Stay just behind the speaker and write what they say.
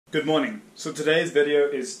Good morning. So today's video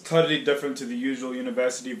is totally different to the usual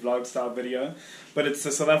university vlog style video, but it's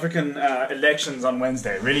the South African elections on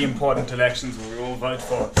Wednesday. Really important elections where we all vote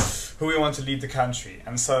for who we want to lead the country.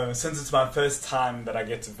 And so since it's my first time that I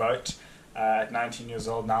get to vote at 19 years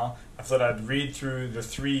old now, I thought I'd read through the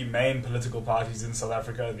three main political parties in South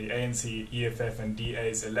Africa, the ANC, EFF and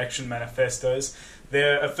DA's election manifestos.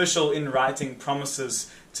 Their official in-writing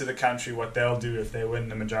promises to the country what they'll do if they win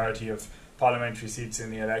the majority of parliamentary seats in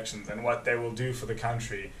the elections and what they will do for the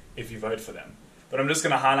country if you vote for them. But I'm just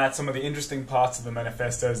going to highlight some of the interesting parts of the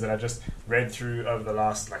manifestos that I just read through over the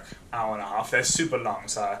last hour and a half. They're super long,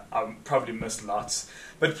 so I'll probably miss lots.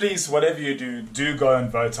 But please, whatever you do, do go and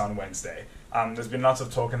vote on Wednesday. There's been lots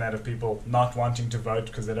of talk in that of people not wanting to vote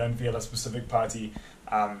because they don't feel a specific party,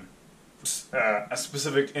 a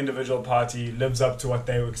specific individual party lives up to what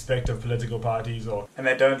they expect of political parties, and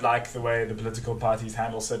they don't like the way the political parties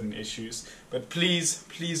handle certain issues. But please,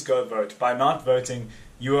 please go vote. By not voting,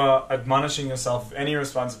 you are admonishing yourself of any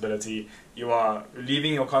responsibility. You are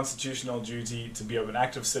leaving your constitutional duty to be an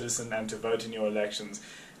active citizen and to vote in your elections.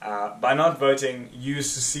 By not voting, you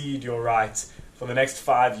secede your right for the next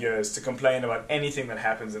 5 years to complain about anything that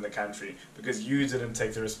happens in the country because you didn't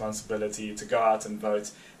take the responsibility to go out and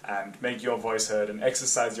vote and make your voice heard and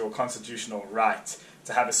exercise your constitutional right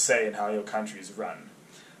to have a say in how your country is run.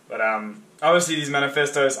 But obviously these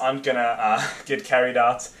manifestos aren't going to get carried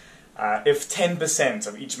out. If 10%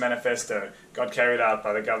 of each manifesto got carried out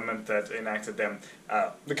by the government that enacted them,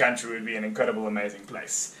 the country would be an incredible, amazing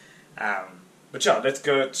place. But yeah, let's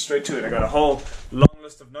go straight to it. I got a whole long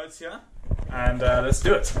list of notes here, and let's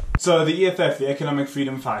do it. So the EFF, the Economic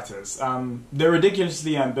Freedom Fighters, they're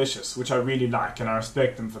ridiculously ambitious, which I really like, and I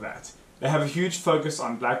respect them for that. They have a huge focus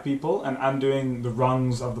on black people and undoing the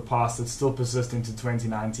wrongs of the past that still persist into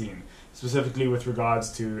 2019, specifically with regards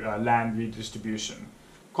to land redistribution.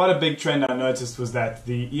 Quite a big trend I noticed was that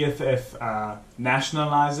the EFF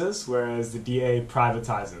nationalizes, whereas the DA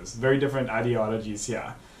privatizes. Very different ideologies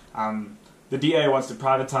here. The DA wants to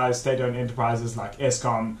privatize state-owned enterprises like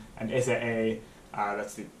Eskom and SAA,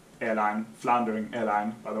 that's the airline, floundering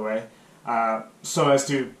airline, by the way, so as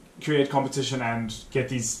to create competition and get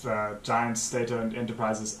these giant state-owned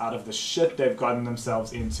enterprises out of the shit they've gotten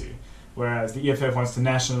themselves into. Whereas the EFF wants to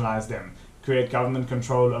nationalize them, create government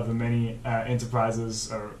control over many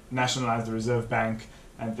enterprises, or nationalize the Reserve Bank,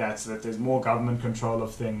 and so that there's more government control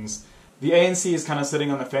of things. The ANC is kind of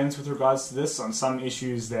sitting on the fence with regards to this. On some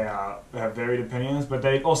issues they have varied opinions, but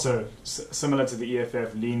they also, similar to the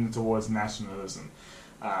EFF, lean towards nationalism.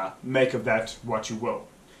 Make of that what you will.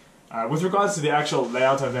 With regards to the actual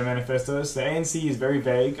layout of their manifestos, the ANC is very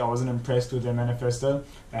vague. I wasn't impressed with their manifesto.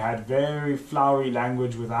 They had very flowery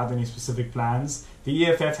language without any specific plans. The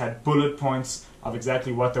EFF had bullet points of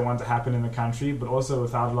exactly what they want to happen in the country, but also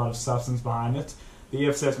without a lot of substance behind it. The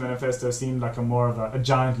EFF's manifesto seemed like more of a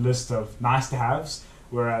giant list of nice-to-haves,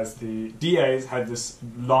 whereas the DA's had this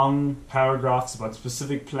long paragraphs about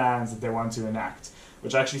specific plans that they want to enact,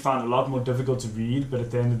 which I actually found a lot more difficult to read, but at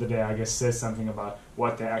the end of the day I guess says something about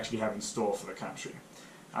what they actually have in store for the country.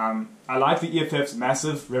 I like the EFF's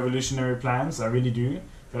massive revolutionary plans, I really do,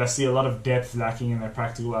 but I see a lot of depth lacking in their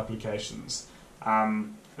practical applications,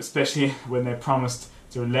 especially when they promised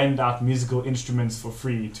to lend out musical instruments for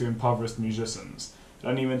free to impoverished musicians. I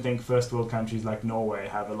don't even think first world countries like Norway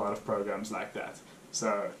have a lot of programs like that.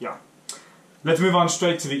 So yeah, let's move on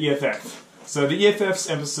straight to the EFF. So the EFF's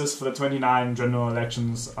emphasis for the 29 general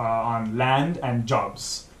elections are on land and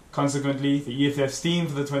jobs. Consequently, the EFF's theme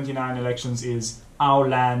for the 29 elections is Our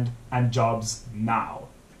Land and Jobs Now.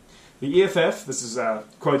 The EFF, this is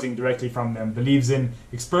quoting directly from them, believes in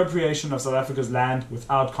expropriation of South Africa's land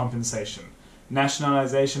without compensation,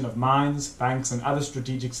 nationalization of mines, banks and other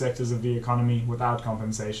strategic sectors of the economy without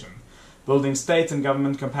compensation, building state and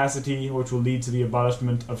government capacity which will lead to the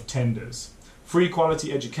abolishment of tenders, free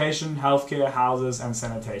quality education, healthcare, houses and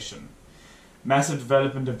sanitation, massive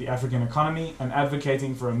development of the African economy and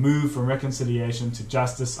advocating for a move from reconciliation to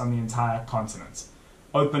justice on the entire continent,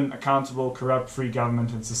 open, accountable, corrupt-free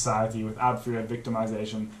government and society without fear of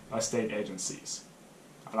victimization by state agencies.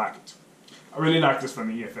 I like it. I really like this from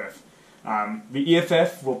the EFF. The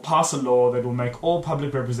EFF will pass a law that will make all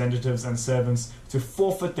public representatives and servants to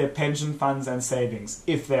forfeit their pension funds and savings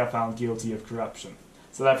if they are found guilty of corruption.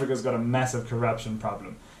 South Africa's got a massive corruption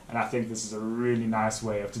problem, and I think this is a really nice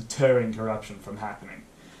way of deterring corruption from happening.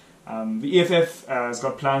 The EFF has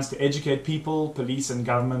got plans to educate people, police and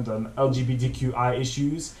government on LGBTQI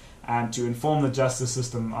issues and to inform the justice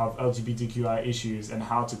system of LGBTQI issues and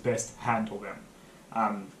how to best handle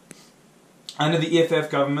them. Under the EFF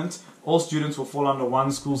government, all students will fall under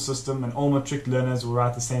one school system and all matric learners will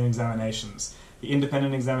write the same examinations. The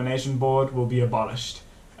independent examination board will be abolished.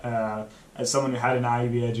 As someone who had an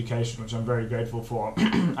IEB education, which I'm very grateful for,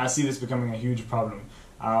 I see this becoming a huge problem.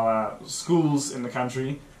 Our schools in the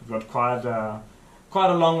country have got quite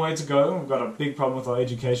a long way to go. We've got a big problem with our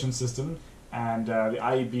education system, and the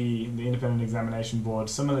IEB, the Independent Examination Board,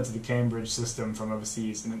 similar to the Cambridge system from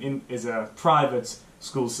overseas, is a private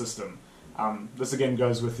school system. This again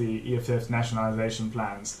goes with the EFF nationalisation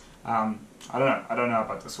plans. I don't know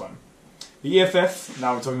about this one. The EFF,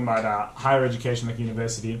 now we're talking about higher education like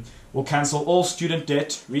university, will cancel all student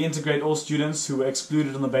debt, reintegrate all students who were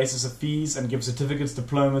excluded on the basis of fees, and give certificates,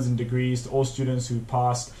 diplomas and degrees to all students who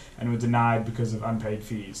passed and were denied because of unpaid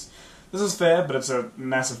fees. This is fair, but it's a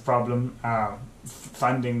massive problem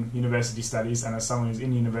funding university studies, and as someone who's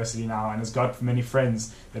in university now and has got many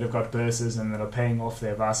friends that have got burses and that are paying off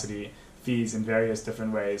their varsity fees in various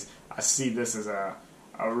different ways, I see this as a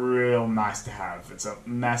real nice to have. It's a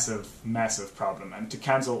massive, massive problem. And to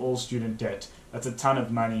cancel all student debt, that's a ton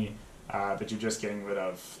of money that you're just getting rid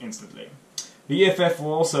of instantly. The EFF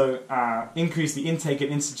will also increase the intake at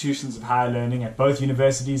institutions of higher learning at both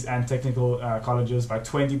universities and technical colleges by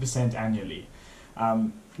 20% annually.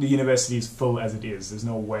 The university is full as it is. There's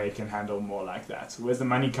no way it can handle more like that. Where's the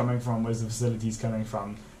money coming from? Where's the facilities coming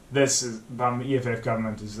from? This is, from the EFF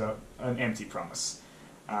government, is an empty promise.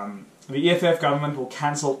 The EFF government will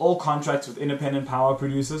cancel all contracts with independent power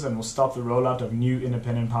producers and will stop the rollout of new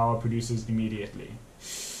independent power producers immediately.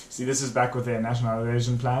 See, this is back with their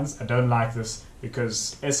nationalisation plans. I don't like this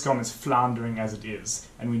because Eskom is floundering as it is,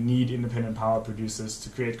 and we need independent power producers to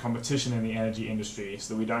create competition in the energy industry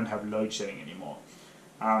so that we don't have load shedding anymore.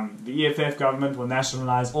 The EFF government will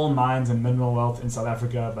nationalise all mines and mineral wealth in South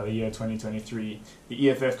Africa by the year 2023. The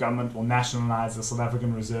EFF government will nationalise the South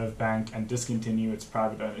African Reserve Bank and discontinue its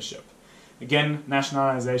private ownership. Again,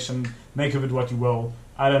 nationalisation, make of it what you will.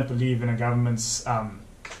 I don't believe in a government's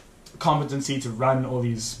competency to run all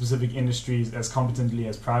these specific industries as competently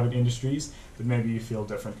as private industries, but maybe you feel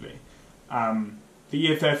differently.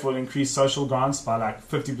 The EFF will increase social grants by like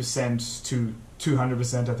 50% to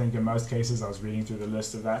 200%, I think, in most cases. I was reading through the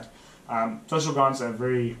list of that. Social grants are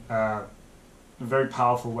a very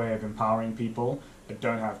powerful way of empowering people that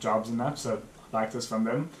don't have jobs and that, so I like this from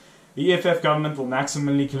them. The EFF government will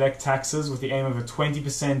maximally collect taxes with the aim of a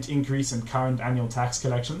 20% increase in current annual tax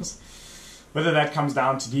collections. Whether that comes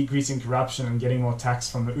down to decreasing corruption and getting more tax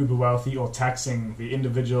from the uber wealthy or taxing the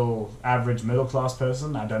individual average middle class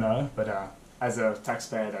person, I don't know, but as a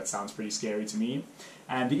taxpayer that sounds pretty scary to me.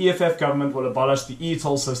 And the EFF government will abolish the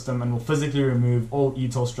e-toll system and will physically remove all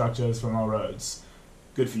e-toll structures from our roads.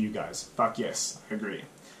 Good for you guys. Fuck yes, I agree.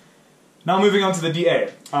 Now moving on to the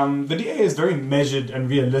DA. The DA is very measured and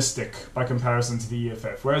realistic by comparison to the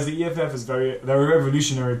EFF, whereas the EFF is they're a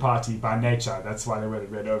revolutionary party by nature, that's why they wear the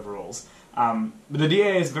red overalls. But the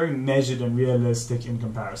DA is very measured and realistic in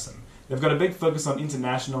comparison. They've got a big focus on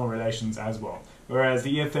international relations as well, whereas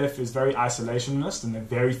the EFF is very isolationist and they're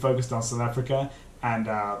very focused on South Africa and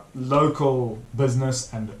local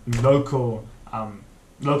business and local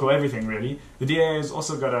everything really. The DA has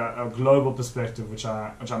also got a global perspective, which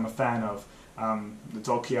I'm a fan of. The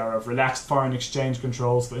talk here of relaxed foreign exchange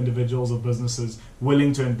controls for individuals or businesses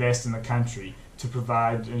willing to invest in the country to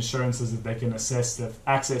provide insurances that they can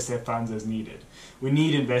access their funds as needed. We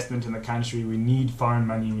need investment in the country, we need foreign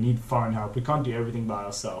money, we need foreign help. We can't do everything by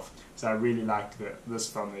ourselves. So I really like this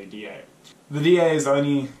from the DA. The DA is the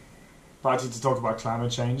only party to talk about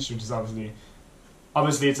climate change, which is obviously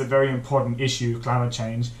it's a very important issue, climate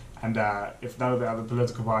change, and if none of the other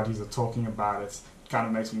political parties are talking about it, it kind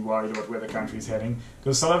of makes me worried about where the country is heading.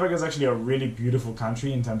 Because South Africa is actually a really beautiful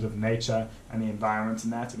country in terms of nature and the environment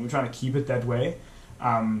and that, and we're trying to keep it that way.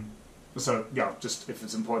 So yeah, just if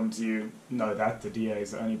it's important to you, know that the DA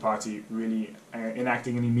is the only party really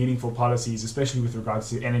enacting any meaningful policies, especially with regards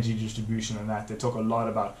to energy distribution and that. They talk a lot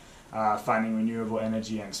about finding renewable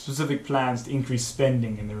energy and specific plans to increase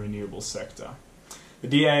spending in the renewable sector. The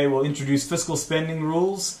DA will introduce fiscal spending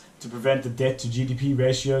rules to prevent the debt to GDP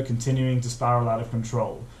ratio continuing to spiral out of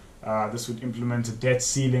control. This would implement a debt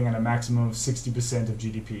ceiling and a maximum of 60% of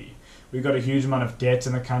GDP. We've got a huge amount of debt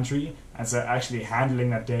in the country, and so actually handling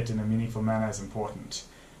that debt in a meaningful manner is important.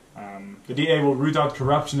 The DA will root out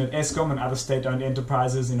corruption at Eskom and other state-owned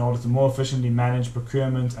enterprises in order to more efficiently manage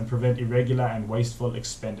procurement and prevent irregular and wasteful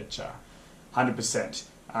expenditure. 100%.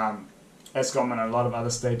 Eskom and a lot of other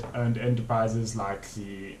state-owned enterprises like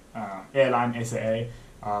the airline SAA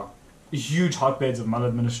are huge hotbeds of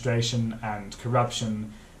maladministration and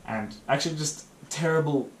corruption and actually just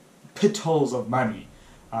terrible pit holes of money.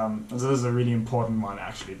 And so this is a really important one,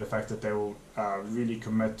 actually, the fact that they will really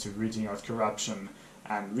commit to rooting out corruption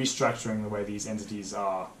and restructuring the way these entities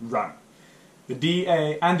are run. The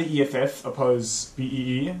DA and the EFF oppose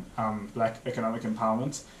BEE, Black Economic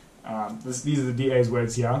Empowerment. These are the DA's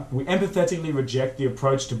words here. We empathetically reject the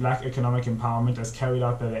approach to black economic empowerment as carried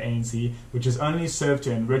out by the ANC, which has only served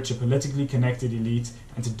to enrich a politically connected elite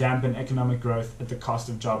and to dampen economic growth at the cost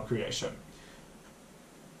of job creation.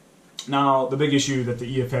 Now, the big issue that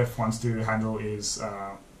the EFF wants to handle is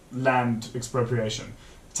land expropriation,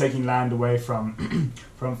 taking land away from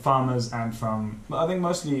from farmers and from, I think,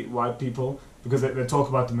 mostly white people, because they talk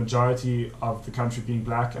about the majority of the country being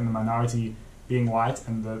black and the minority being white,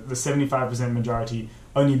 and the 75% majority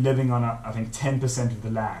only living on, I think, 10% of the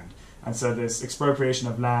land. And so this expropriation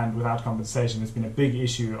of land without compensation has been a big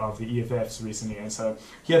issue of the EFFs recently. And so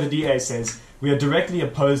here the DA says, we are directly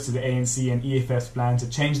opposed to the ANC and EFF's plan to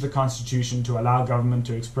change the constitution to allow government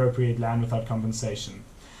to expropriate land without compensation.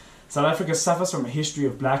 South Africa suffers from a history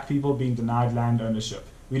of black people being denied land ownership.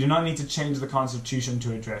 We do not need to change the constitution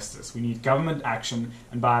to address this. We need government action,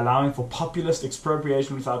 and by allowing for populist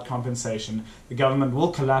expropriation without compensation, the government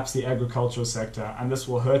will collapse the agricultural sector, and this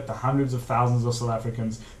will hurt the hundreds of thousands of South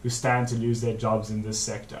Africans who stand to lose their jobs in this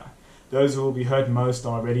sector. Those who will be hurt most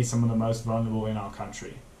are already some of the most vulnerable in our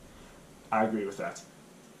country. I agree with that.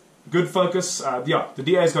 Good focus, the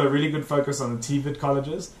DA's got a really good focus on the TVET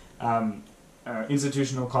colleges.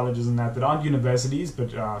 Institutional colleges and that aren't universities,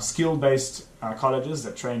 but skill-based colleges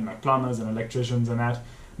that train like plumbers and electricians and that.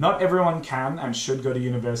 Not everyone can and should go to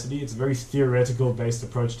university. It's a very theoretical-based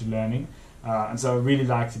approach to learning. And so I really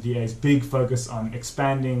like the DA's big focus on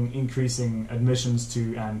expanding, increasing admissions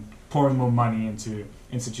to and pouring more money into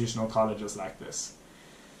institutional colleges like this.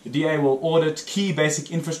 The DA will audit key basic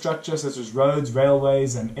infrastructure such as roads,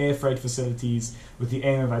 railways and air freight facilities with the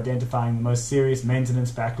aim of identifying the most serious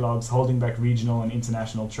maintenance backlogs holding back regional and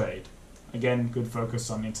international trade. Again, good focus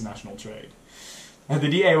on international trade. The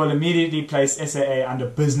DA will immediately place SAA under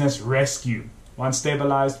business rescue. Once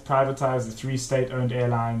stabilized, privatize the 3 state-owned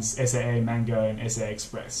airlines, SAA, Mango and SA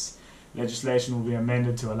Express. Legislation will be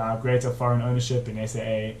amended to allow greater foreign ownership in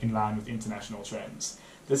SAA in line with international trends.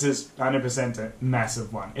 This is 100% a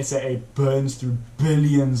massive one. SAA burns through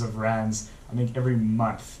billions of rands, I think, every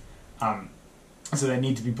month. So they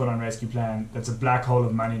need to be put on rescue plan. That's a black hole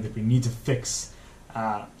of money that we need to fix.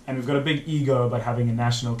 And we've got a big ego about having a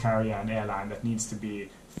national carrier and airline that needs to be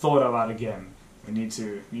thought about again. We need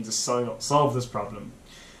to solve this problem.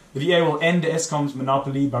 The DA will end Eskom's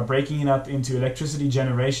monopoly by breaking it up into electricity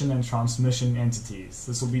generation and transmission entities.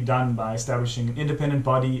 This will be done by establishing an independent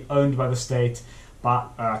body owned by the state,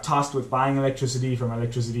 tasked with buying electricity from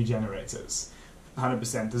electricity generators.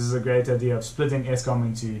 100%. This is a great idea of splitting Eskom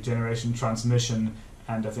into generation, transmission,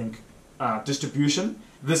 and I think distribution.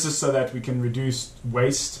 This is so that we can reduce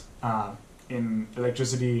waste in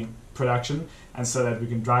electricity production, and so that we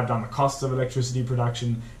can drive down the costs of electricity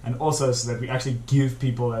production, and also so that we actually give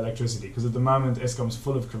people electricity. Because at the moment, Eskom's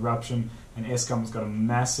full of corruption, and Eskom's got a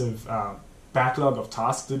massive backlog of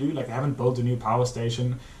tasks to do. Like, they haven't built a new power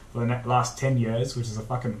station for the last 10 years, which is a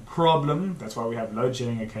fucking problem. That's why we have load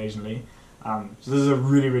shedding occasionally. So this is a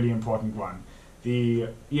really, really important one. The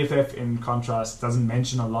EFF, in contrast, doesn't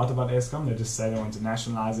mention a lot about Eskom. They just say they want to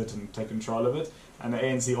nationalize it and take control of it. And the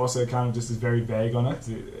ANC also kind of just is very vague on it.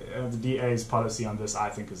 The DA's policy on this, I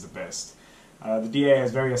think, is the best. The DA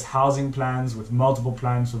has various housing plans with multiple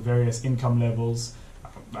plans for various income levels.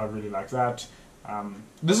 I really like that.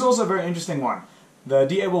 This is also a very interesting one. The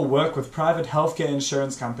DA will work with private healthcare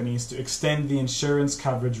insurance companies to extend the insurance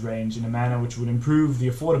coverage range in a manner which would improve the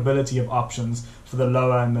affordability of options for the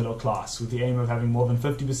lower and middle class, with the aim of having more than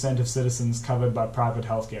 50% of citizens covered by private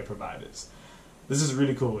healthcare providers. This is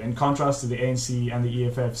really cool. In contrast to the ANC and the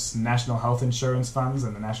EFF's national health insurance funds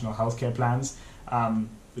and the national healthcare plans,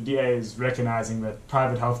 the DA is recognizing that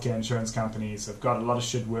private healthcare insurance companies have got a lot of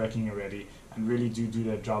shit working already and really do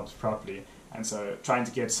their jobs properly. And so trying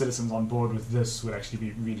to get citizens on board with this would actually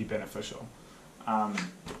be really beneficial.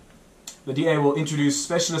 The DA will introduce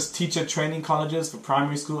specialist teacher training colleges for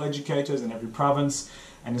primary school educators in every province,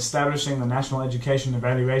 and establishing the National Education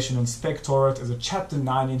Evaluation Inspectorate as a Chapter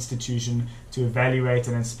 9 institution to evaluate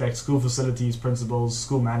and inspect school facilities, principals,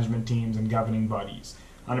 school management teams, and governing bodies.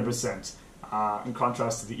 100%. In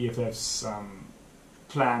contrast to the EFF's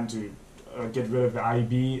plan to get rid of the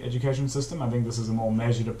IEB education system, I think this is a more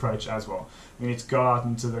measured approach as well. We need to go out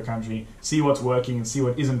into the country, see what's working and see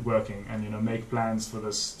what isn't working, and make plans for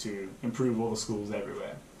this to improve all the schools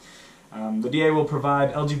everywhere. The DA will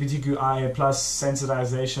provide LGBTQIA+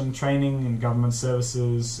 sensitization training in government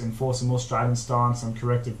services, enforce a more strident stance on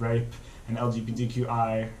corrective rape, and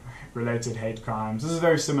LGBTQI related hate crimes. This is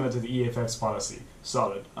very similar to the EFF's policy.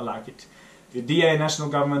 Solid, I like it. The DA national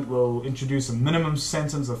government will introduce a minimum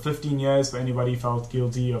sentence of 15 years for anybody felt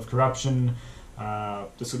guilty of corruption.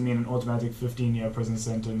 This would mean an automatic 15-year prison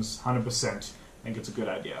sentence, 100%. I think it's a good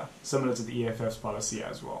idea. Similar to the EFF's policy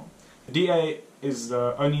as well. The DA is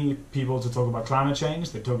the only people to talk about climate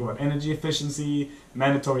change. They talk about energy efficiency,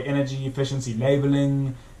 mandatory energy efficiency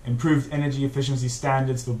labeling, improved energy efficiency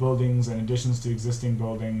standards for buildings and additions to existing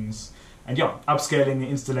buildings, and yeah, upscaling the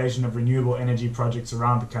installation of renewable energy projects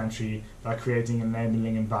around the country by creating an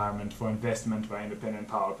enabling environment for investment by independent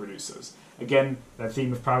power producers. Again, that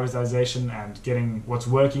theme of privatization and getting what's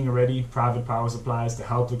working already, private power supplies to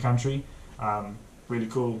help the country. Really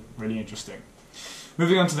cool, really interesting.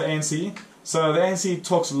 Moving on to the ANC. So the ANC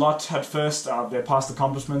talks a lot at first of their past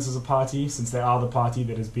accomplishments as a party, since they are the party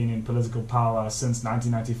that has been in political power since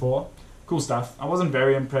 1994. Cool stuff. I wasn't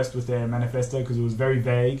very impressed with their manifesto because it was very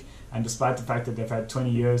vague, and despite the fact that they've had 20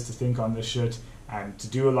 years to think on this shit and to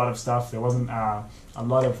do a lot of stuff, there wasn't a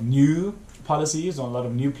lot of new policies or a lot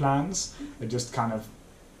of new plans. They just kind of,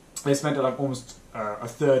 they spent like almost a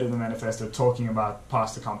third of the manifesto talking about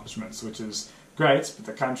past accomplishments, which is great, but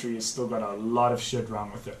the country has still got a lot of shit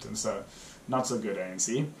wrong with it, and so not so good,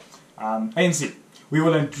 ANC. ANC. We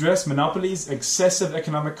will address monopolies, excessive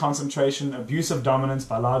economic concentration, abuse of dominance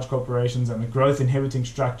by large corporations, and the growth inhibiting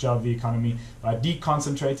structure of the economy by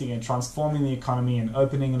deconcentrating and transforming the economy and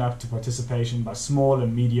opening it up to participation by small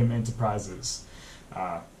and medium enterprises.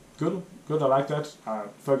 Good, I like that.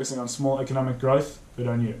 Focusing on small economic growth, good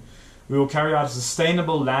on you. We will carry out a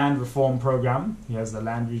sustainable land reform program, here's the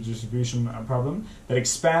land redistribution problem, that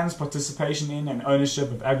expands participation in and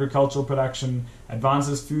ownership of agricultural production,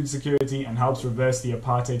 advances food security, and helps reverse the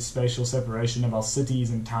apartheid spatial separation of our cities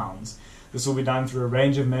and towns. This will be done through a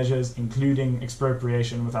range of measures, including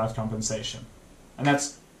expropriation without compensation. And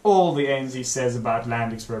that's all the ANC says about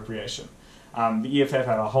land expropriation. The EFF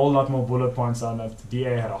had a whole lot more bullet points on it, the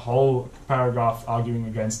DA had a whole paragraph arguing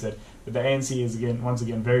against it, but the ANC is once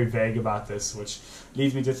again very vague about this, which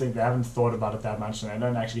leads me to think they haven't thought about it that much and they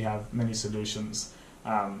don't actually have many solutions.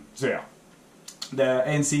 So yeah, the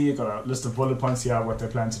ANC got a list of bullet points here of what they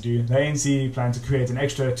plan to do. The ANC plan to create an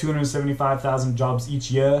extra 275,000 jobs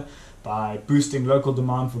each year by boosting local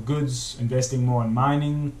demand for goods, investing more in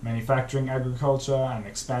mining, manufacturing, agriculture, and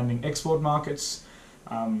expanding export markets.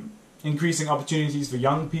 Increasing opportunities for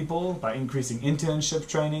young people by increasing internship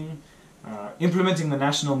training, implementing the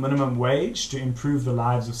national minimum wage to improve the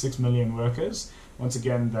lives of 6 million workers. Once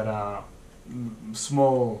again, that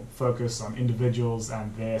small focus on individuals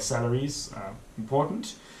and their salaries,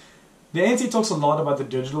 important. The ANC talks a lot about the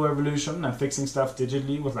digital revolution and fixing stuff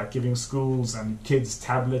digitally with like giving schools and kids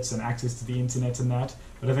tablets and access to the internet and that.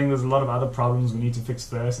 But I think there's a lot of other problems we need to fix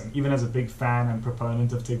first, and even as a big fan and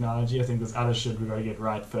proponent of technology, I think there's other shit we've got to get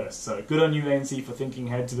right first. So good on you, ANC, for thinking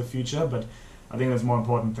ahead to the future, but I think there's more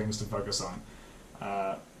important things to focus on.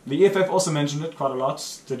 The EFF also mentioned it quite a lot,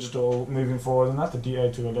 digital moving forward and that, the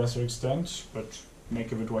DA to a lesser extent, but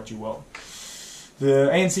make of it what you will.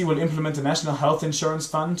 The ANC will implement a national health insurance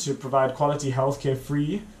fund to provide quality healthcare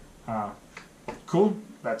free. Cool,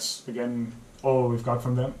 that's again all we've got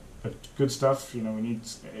from them. But good stuff, you know, we need,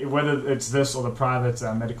 whether it's this or the private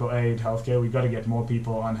medical aid healthcare, we've got to get more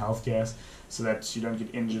people on healthcare so that you don't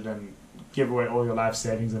get injured and give away all your life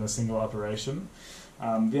savings in a single operation.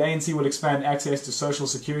 The ANC will expand access to social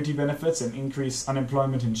security benefits and increase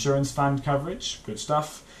unemployment insurance fund coverage. Good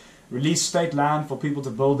stuff. Release state land for people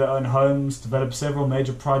to build their own homes, develop several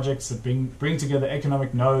major projects that bring together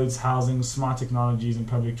economic nodes, housing, smart technologies, and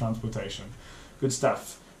public transportation. Good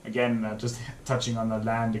stuff. Again, just touching on the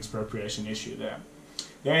land expropriation issue there.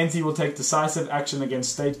 The ANC will take decisive action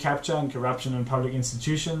against state capture and corruption in public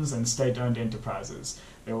institutions and state-owned enterprises.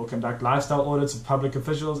 They will conduct lifestyle audits of public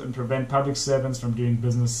officials and prevent public servants from doing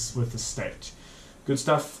business with the state. Good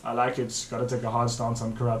stuff, I like it. Got to take a hard stance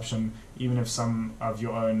on corruption, even if some of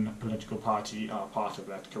your own political party are part of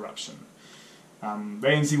that corruption. The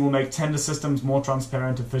ANC will make tender systems more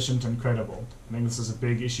transparent, efficient, and credible. I think this is a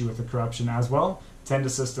big issue with the corruption as well. Tender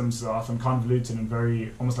systems are often convoluted and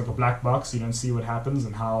very, almost like a black box. You don't see what happens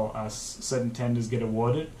and how certain tenders get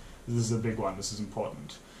awarded. This is a big one. This is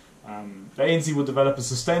important. The ANC will develop a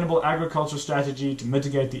sustainable agriculture strategy to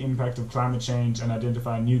mitigate the impact of climate change and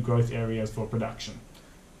identify new growth areas for production.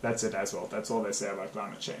 That's it as well. That's all they say about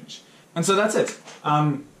climate change. And so that's it.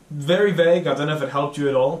 Very vague. I don't know if it helped you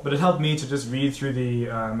at all, but it helped me to just read through the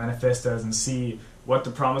manifestos and see what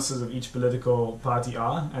the promises of each political party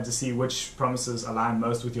are, and to see which promises align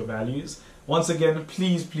most with your values. Once again,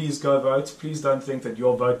 please go vote. Please don't think that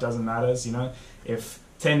your vote doesn't matter. You know, if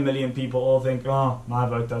 10 million people all think, oh, my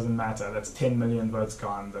vote doesn't matter. That's 10 million votes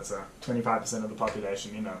gone. That's 25% of the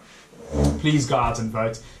population, you know. Please go out and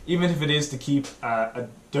vote. Even if it is to keep a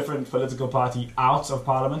different political party out of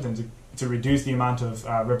Parliament and to reduce the amount of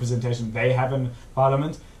representation they have in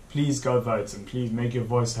Parliament, please go vote and please make your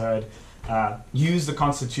voice heard. Use the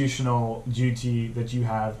constitutional duty that you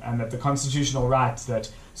have and that the constitutional rights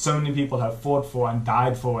that so many people have fought for and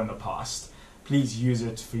died for in the past. Please use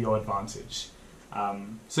it for your advantage.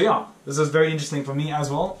 So yeah, this was very interesting for me as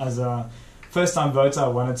well. As a first-time voter, I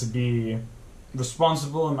wanted to be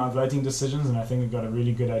responsible in my voting decisions, and I think I got a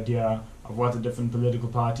really good idea of what the different political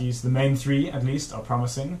parties, the main three at least, are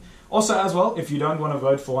promising. Also as well, if you don't want to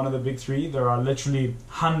vote for one of the big three, there are literally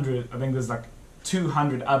hundreds, I think there's like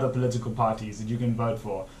 200 other political parties that you can vote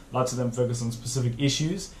for. Lots of them focus on specific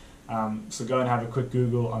issues. So go and have a quick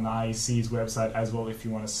Google on the IEC's website as well if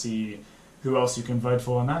you want to see who else you can vote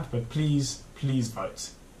for on that. But please, please vote.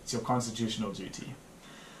 It's your constitutional duty.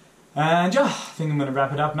 And yeah, I think I'm going to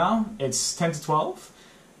wrap it up now. It's 10 to 12.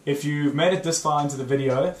 If you've made it this far into the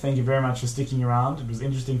video, thank you very much for sticking around. It was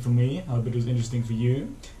interesting for me. I hope it was interesting for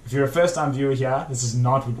you. If you're a first-time viewer here, this is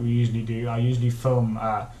not what we usually do. I usually film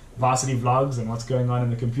varsity vlogs and what's going on in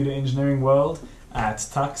the computer engineering world at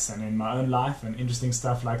Tuks and in my own life and interesting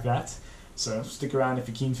stuff like that. So stick around if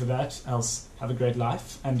you're keen for that. Else, have a great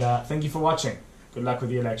life. And thank you for watching. Good luck with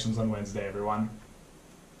the elections on Wednesday, everyone.